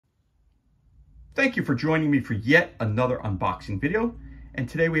Thank you for joining me for yet another unboxing video. And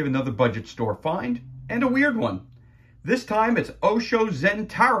today we have another budget store find and a weird one. This time it's Osho Zen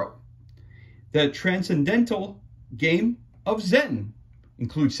Tarot. The transcendental game of Zen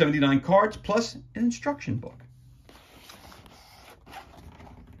includes 79 cards plus an instruction book.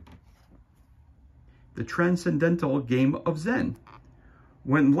 The transcendental game of Zen.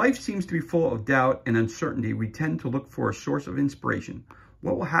 When life seems to be full of doubt and uncertainty, we tend to look for a source of inspiration.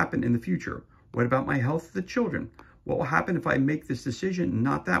 What will happen in the future? What about my health of the children? What will happen if I make this decision and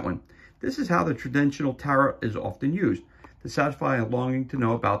not that one? This is how the traditional tarot is often used, to satisfy a longing to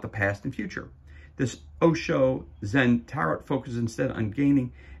know about the past and future. This Osho Zen Tarot focuses instead on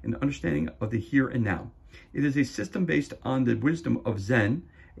gaining an understanding of the here and now. It is a system based on the wisdom of Zen,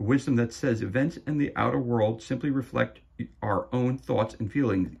 a wisdom that says events in the outer world simply reflect our own thoughts and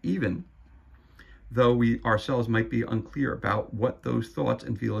feelings, even though we ourselves might be unclear about what those thoughts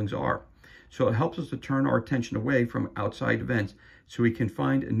and feelings are. So it helps us to turn our attention away from outside events so we can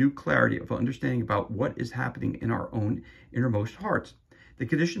find a new clarity of understanding about what is happening in our own innermost hearts. The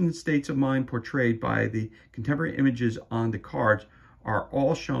conditioned states of mind portrayed by the contemporary images on the cards are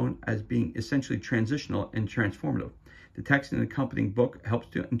all shown as being essentially transitional and transformative. The text in the accompanying book helps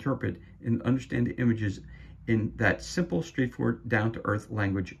to interpret and understand the images in that simple, straightforward, down-to-earth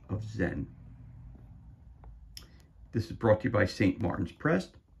language of Zen. This is brought to you by St. Martin's Press.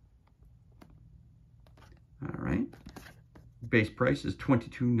 All right. Base price is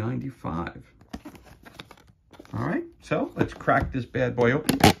 $22.95. All right. So let's crack this bad boy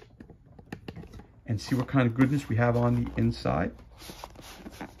open and see what kind of goodness we have on the inside.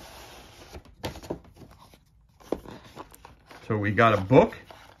 So we got a book.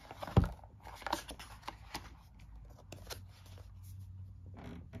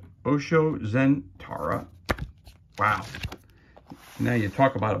 Osho Zen Tarot. Wow. Now you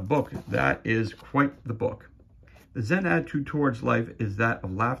talk about a book. That is quite the book. The Zen attitude towards life is that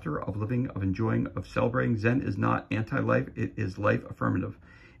of laughter, of living, of enjoying, of celebrating. Zen is not anti-life. It is life affirmative.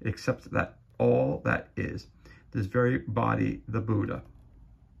 It accepts that all that is. This very body, the Buddha,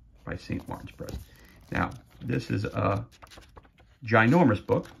 by St. Martin's Press. Now, this is a ginormous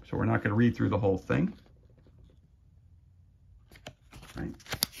book, so we're not going to read through the whole thing. Right.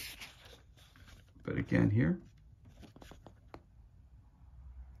 But again here,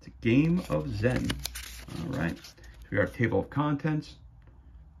 it's a game of Zen. All right. So we have our table of contents.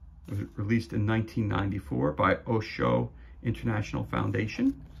 It was released in 1994 by Osho International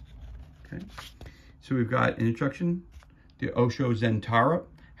Foundation. Okay. So we've got an introduction, the Osho Zen Tarot,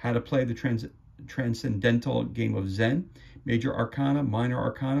 how to play the transcendental game of Zen, major arcana, minor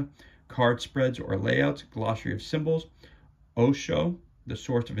arcana, card spreads or layouts, glossary of symbols, Osho, the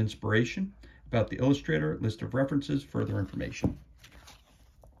source of inspiration, about the illustrator, list of references, further information.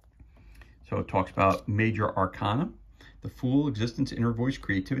 So it talks about major arcana, the fool, existence, inner voice,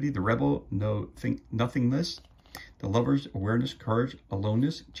 creativity, the rebel, nothingness, the lover's, awareness, courage,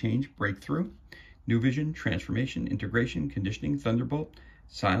 aloneness, change, breakthrough, new vision, transformation, integration, conditioning, thunderbolt,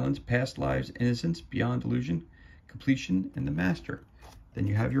 silence, past lives, innocence, beyond illusion, completion, and the master. Then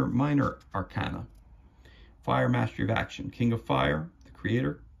you have your minor arcana. Fire, mastery of action, king of fire, the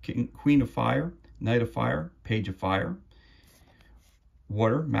creator, queen of fire, knight of fire, page of fire.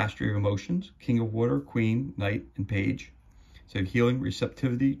 Water, mastery of emotions, king of water, queen, knight, and page. So healing,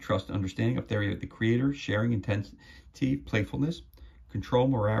 receptivity, trust, understanding. Up there you have the creator, sharing, intensity, playfulness. Control,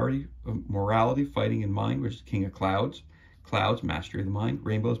 morality, fighting in mind, which is king of clouds. Clouds, mastery of the mind.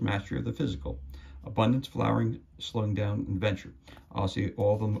 Rainbows, mastery of the physical. Abundance, flowering, slowing down, and venture. Also,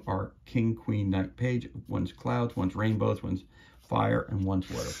 all of them are king, queen, knight, page. One's clouds, one's rainbows, one's fire, and one's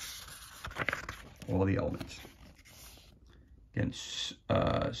water. All the elements. Again,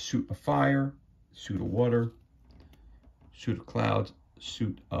 suit of fire, suit of water, suit of clouds,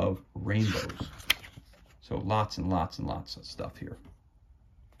 suit of rainbows. So lots and lots and lots of stuff here.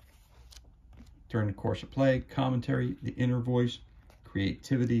 During the course of play, commentary, the inner voice,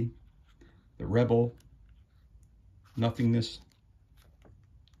 creativity, the rebel, nothingness,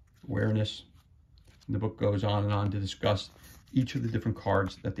 awareness. And the book goes on and on to discuss each of the different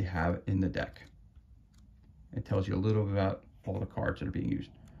cards that they have in the deck. It tells you a little bit about all the cards that are being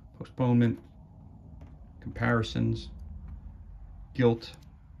used. Postponement, comparisons, guilt,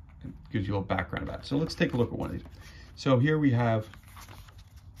 and gives you a little background about it. So let's take a look at one of these. So here we have,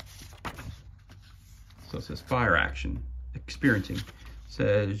 so it says fire action, experiencing. It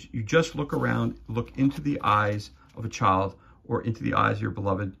says you just look around, look into the eyes of a child or into the eyes of your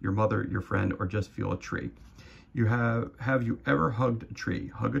beloved, your mother, your friend, or just feel a tree. Have you ever hugged a tree?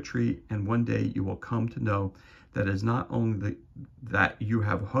 Hug a tree, and one day you will come to know that it is not only that you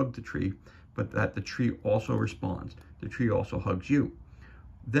have hugged a tree, but that the tree also responds. The tree also hugs you.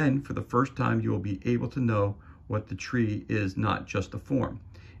 Then, for the first time, you will be able to know what the tree is not just a form.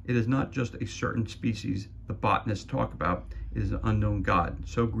 It is not just a certain species the botanists talk about. It is an unknown God,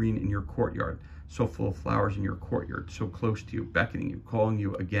 so green in your courtyard, so full of flowers in your courtyard, so close to you, beckoning you, calling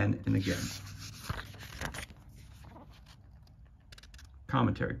you again and again.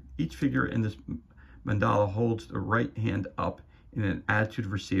 Commentary. Each figure in this mandala holds the right hand up in an attitude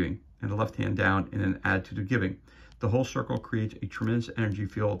of receiving and the left hand down in an attitude of giving. The whole circle creates a tremendous energy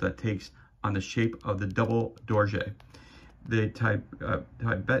field that takes on the shape of the double dorje, the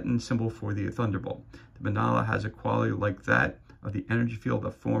Tibetan symbol for the thunderbolt. The mandala has a quality like that of the energy field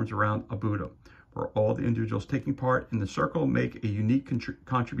that forms around a Buddha, where all the individuals taking part in the circle make a unique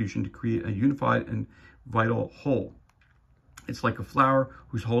contribution to create a unified and vital whole. It's like a flower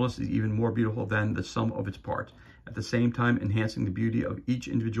whose wholeness is even more beautiful than the sum of its parts, at the same time enhancing the beauty of each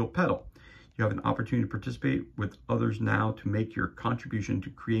individual petal. You have an opportunity to participate with others now to make your contribution to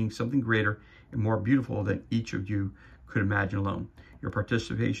creating something greater and more beautiful than each of you could imagine alone. Your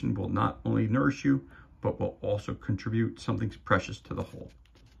participation will not only nourish you, but will also contribute something precious to the whole.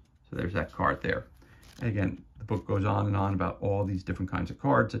 So there's that card there. And again, the book goes on and on about all these different kinds of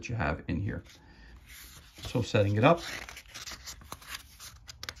cards that you have in here. So setting it up,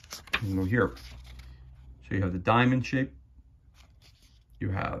 you go here. So you have the diamond shape, you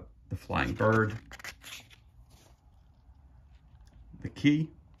have the flying bird, the key,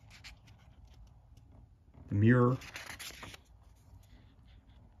 the mirror,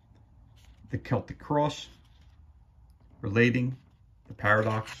 the Celtic cross, relating, the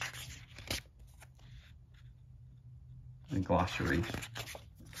paradox, and glossaries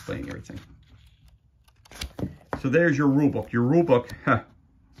explaining everything. So there's your rule book. Your rule book, I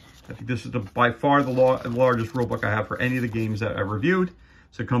think this is by far the largest rule book I have for any of the games that I've reviewed.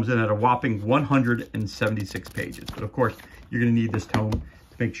 So it comes in at a whopping 176 pages. But of course, you're going to need this tome to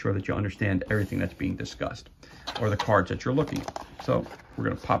make sure that you understand everything that's being discussed, or the cards that you're looking at. So we're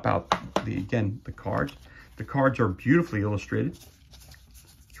going to pop out, the cards. The cards are beautifully illustrated.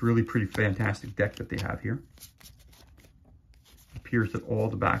 It's a really pretty fantastic deck that they have here. It appears that all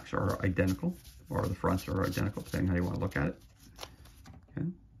the backs are identical, or the fronts are identical, depending how you want to look at it. Okay.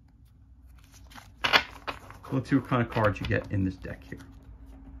 So let's see what kind of cards you get in this deck here.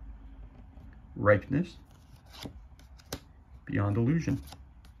 Ripeness, Beyond Illusion,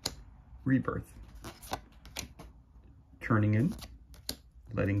 Rebirth, Turning In,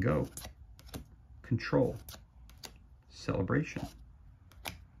 Letting Go, Control, Celebration,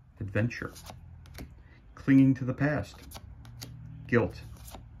 Adventure, Clinging to the Past, Guilt,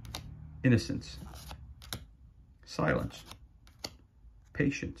 Innocence, Silence,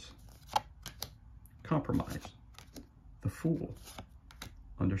 Patience, Compromise, The Fool,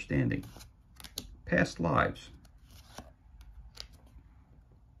 Understanding, Past Lives,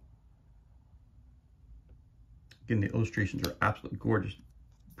 again, the illustrations are absolutely gorgeous.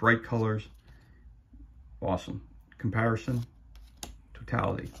 Bright colors, awesome. Comparison,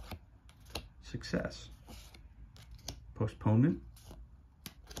 totality, success, postponement,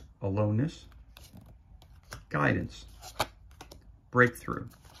 aloneness, guidance, breakthrough,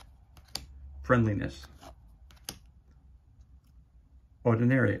 friendliness,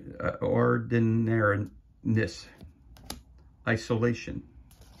 ordinariness, isolation,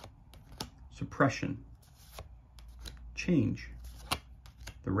 suppression, change,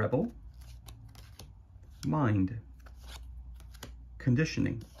 the rebel, mind,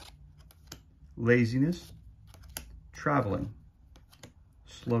 conditioning, laziness, traveling,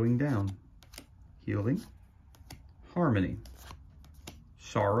 slowing down, healing, harmony,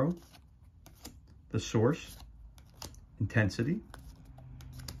 sorrow, the source, intensity,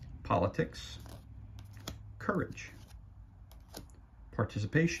 politics, courage,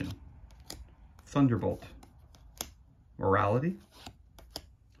 participation, thunderbolt, morality,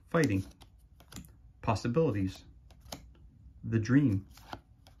 fighting, possibilities, the dream,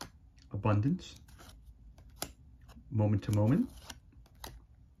 abundance, moment to moment,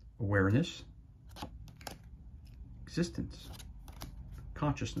 awareness, existence,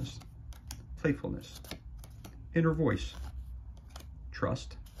 consciousness, playfulness, inner voice,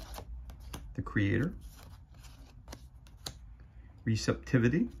 trust, the creator,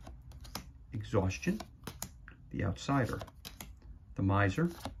 receptivity, exhaustion, the outsider, the miser,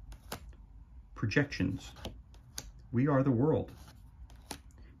 projections, we are the world,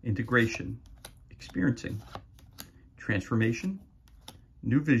 integration, experiencing, transformation,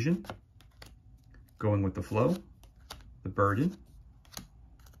 new vision, going with the flow, the burden,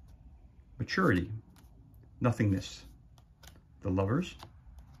 maturity, nothingness, the lovers,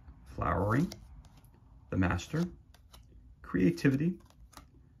 flowering, the master, creativity,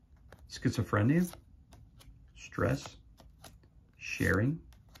 schizophrenia, stress, sharing,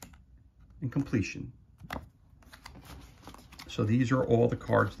 and completion. So these are all the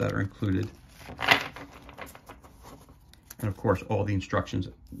cards that are included. And of course, all the instructions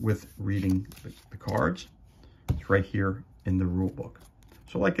with reading the cards. It's right here in the rule book.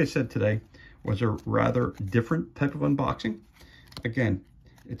 So like I said, today was a rather different type of unboxing. Again,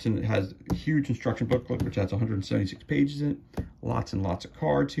 it has a huge instruction booklet, which has 176 pages in it. Lots and lots of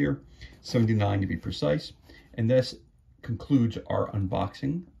cards here, 79 to be precise. And this concludes our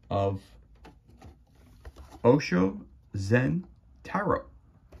unboxing of Osho Zen Tarot,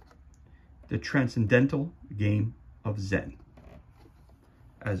 the transcendental game of Zen.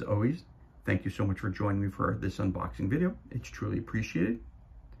 As always, thank you so much for joining me for this unboxing video. It's truly appreciated.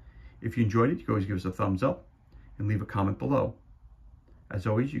 If you enjoyed it, you can always give us a thumbs up and leave a comment below. As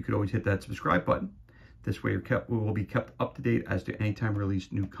always, you could always hit that subscribe button. This way we will be kept up to date as to any time we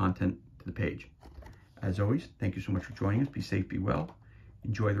release new content to the page. As always, thank you so much for joining us. Be safe, be well.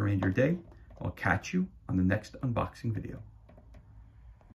 Enjoy the remainder of your day. I'll catch you on the next unboxing video.